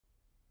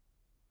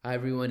Hi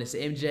everyone, it's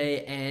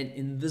MJ, and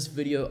in this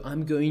video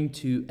I'm going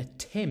to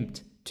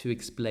attempt to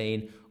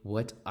explain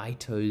what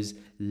Ito's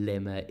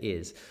lemma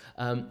is.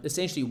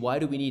 Essentially, why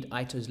do we need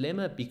Ito's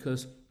lemma?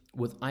 Because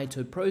with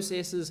Ito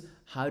processes,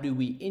 how do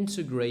we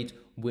integrate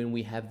when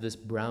we have this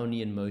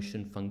Brownian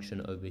motion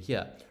function over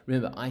here?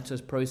 Remember,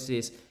 Ito's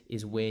process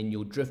is when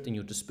your drift and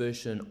your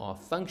dispersion are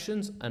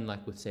functions,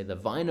 unlike with, say, the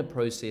Wiener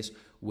process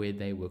where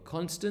they were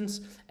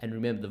constants. And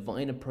remember, the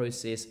Wiener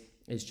process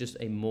is just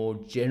a more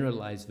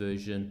generalized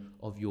version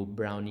of your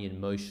Brownian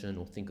motion,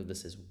 or think of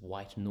this as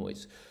white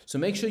noise. So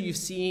make sure you've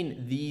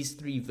seen these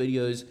 3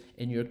 videos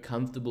and you're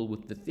comfortable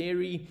with the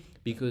theory,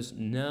 because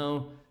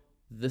now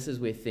this is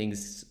where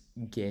things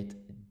get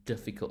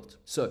difficult.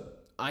 So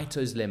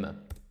Ito's lemma,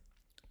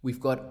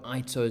 we've got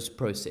Ito's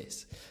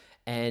process,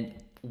 and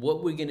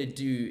what we're going to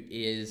do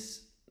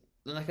is,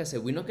 like I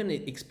said, we're not going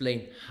to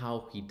explain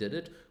how he did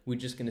it. We're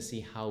just going to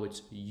see how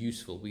it's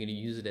useful. We're going to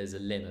use it as a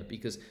lemma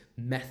because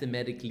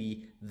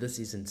mathematically this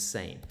is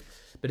insane.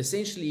 But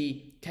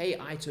essentially, K.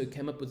 Ito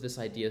came up with this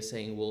idea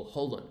saying, well,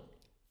 hold on.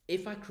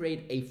 If I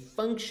create a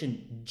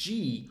function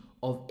g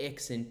of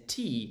x and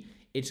t,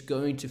 it's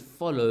going to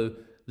follow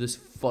this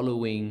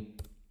following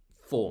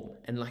form.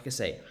 And like I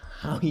say,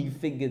 how he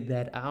figured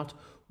that out,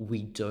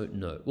 we don't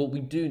know. Well,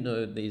 we do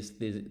know there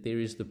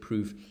is the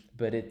proof,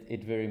 but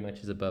it very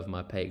much is above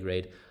my pay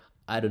grade.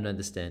 I don't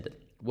understand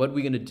it. What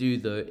we're going to do,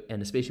 though,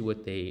 and especially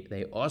what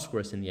they ask for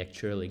us in the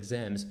actuarial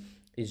exams,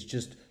 is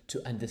just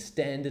to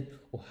understand it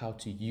or how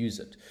to use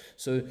it.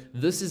 So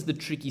this is the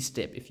tricky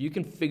step. If you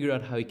can figure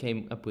out how he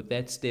came up with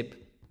that step,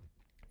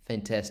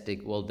 fantastic,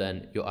 well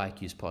done, your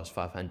IQ's past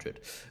 500.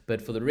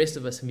 But for the rest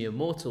of us mere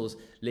mortals,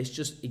 let's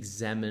just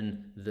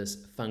examine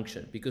this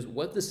function, because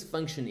what this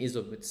function is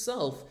of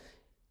itself,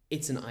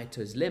 it's an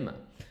Ito's lemma,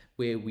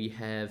 where we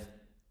have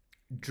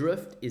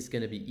drift is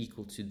going to be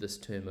equal to this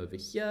term over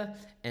here,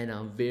 and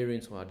our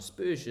variance or our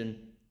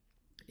dispersion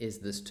is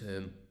this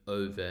term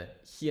over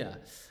here.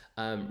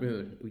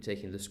 Remember, we're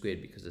taking the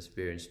squared because it's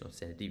variance, not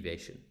standard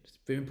deviation. It's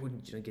very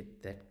important you don't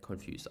get that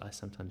confused. I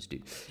sometimes do.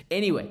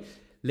 Anyway,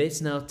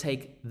 let's now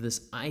take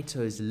this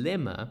Ito's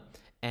lemma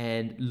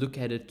and look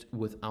at it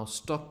with our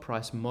stock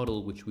price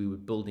model, which we were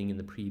building in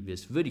the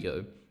previous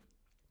video.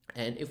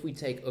 And if we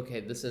take,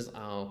 okay, this is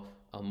our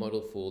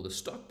model for the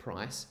stock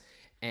price,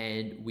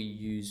 and we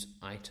use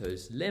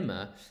Ito's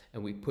lemma,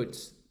 and we put,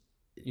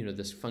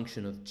 this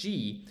function of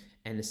g,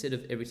 and instead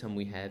of every time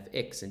we have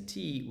x and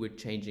t, we're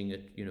changing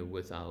it,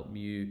 with our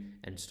mu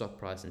and stock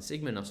price and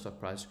sigma and our stock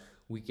price,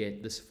 we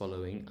get this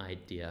following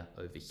idea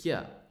over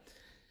here.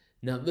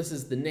 Now, this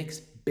is the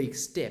next big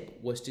step,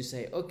 was to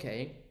say,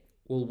 okay,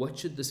 well, what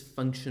should this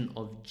function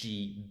of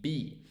g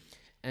be?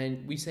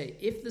 And we say,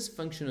 if this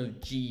function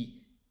of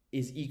g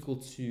is equal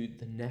to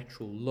the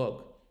natural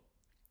log.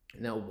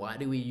 Now, why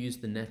do we use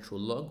the natural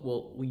log?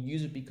 Well, we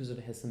use it because it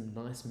has some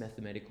nice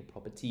mathematical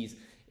properties.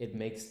 It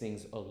makes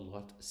things a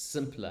lot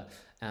simpler.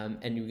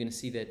 And you're going to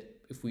see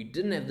that if we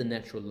didn't have the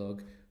natural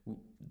log,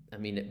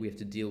 we have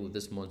to deal with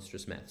this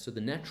monstrous math. So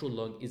the natural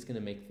log is going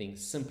to make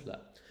things simpler.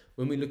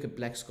 When we look at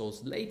black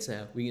skulls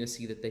later, we're going to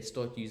see that they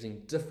start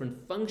using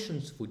different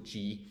functions for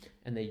g,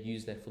 and they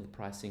use that for the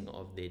pricing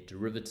of their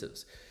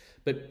derivatives.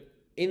 But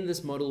in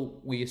this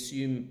model, we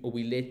assume, or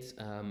we let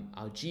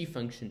our g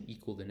function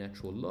equal the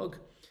natural log.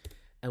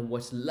 And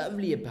what's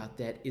lovely about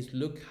that is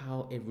look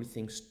how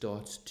everything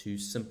starts to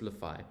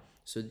simplify.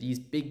 So these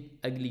big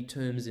ugly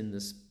terms in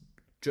this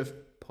drift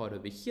part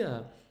over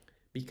here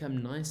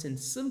become nice and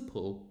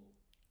simple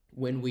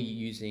when we're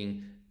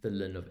using the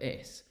ln of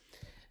s.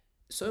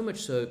 So much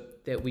so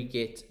that we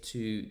get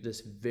to this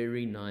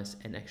very nice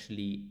and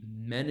actually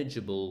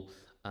manageable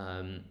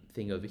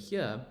thing over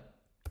here,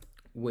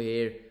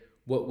 where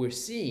what we're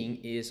seeing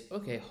is,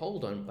 okay,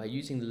 hold on, by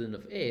using the ln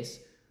of s,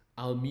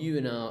 our mu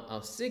and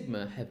our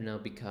sigma have now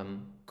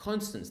become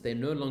constants. They're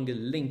no longer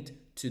linked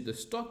to the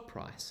stock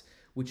price,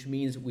 which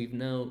means we've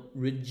now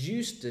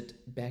reduced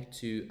it back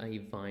to a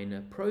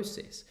Wiener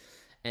process.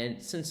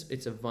 And since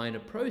it's a Wiener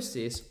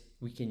process,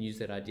 we can use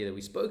that idea that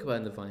we spoke about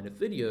in the Wiener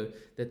video,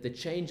 that the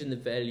change in the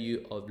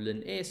value of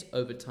ln s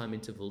over time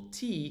interval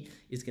t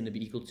is going to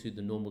be equal to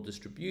the normal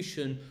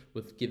distribution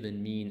with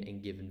given mean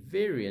and given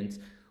variance,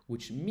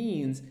 which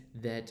means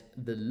that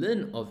the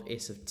ln of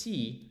s of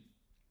t,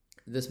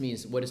 this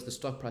means what is the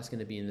stock price going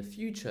to be in the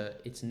future?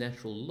 Its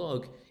natural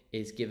log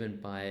is given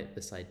by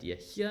this idea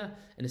here.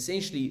 And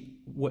essentially,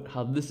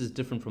 how this is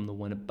different from the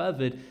one above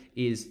it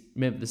is,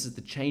 remember, this is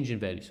the change in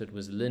value. So it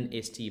was ln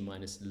st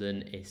minus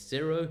ln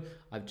s0.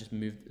 I've just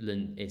moved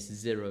ln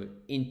s0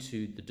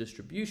 into the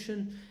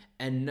distribution.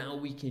 And now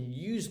we can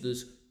use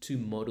this to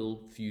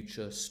model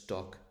future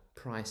stock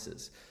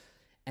prices.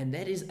 And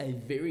that is a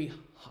very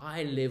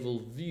high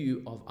level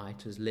view of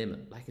Ito's lemma.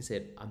 Like I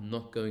said, I'm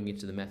not going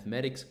into the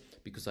mathematics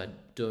because I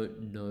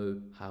don't know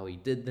how he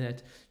did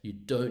that. You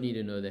don't need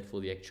to know that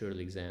for the actuarial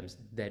exams.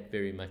 That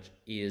very much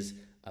is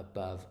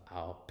above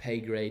our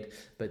pay grade.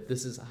 But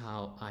this is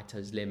how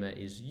Ito's lemma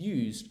is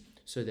used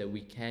so that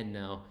we can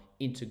now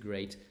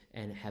integrate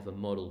and have a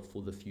model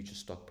for the future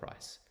stock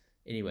price.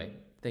 Anyway,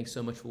 Thanks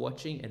so much for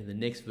watching, and in the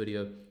next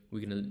video,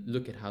 we're going to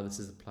look at how this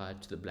is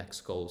applied to the black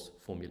skulls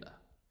formula.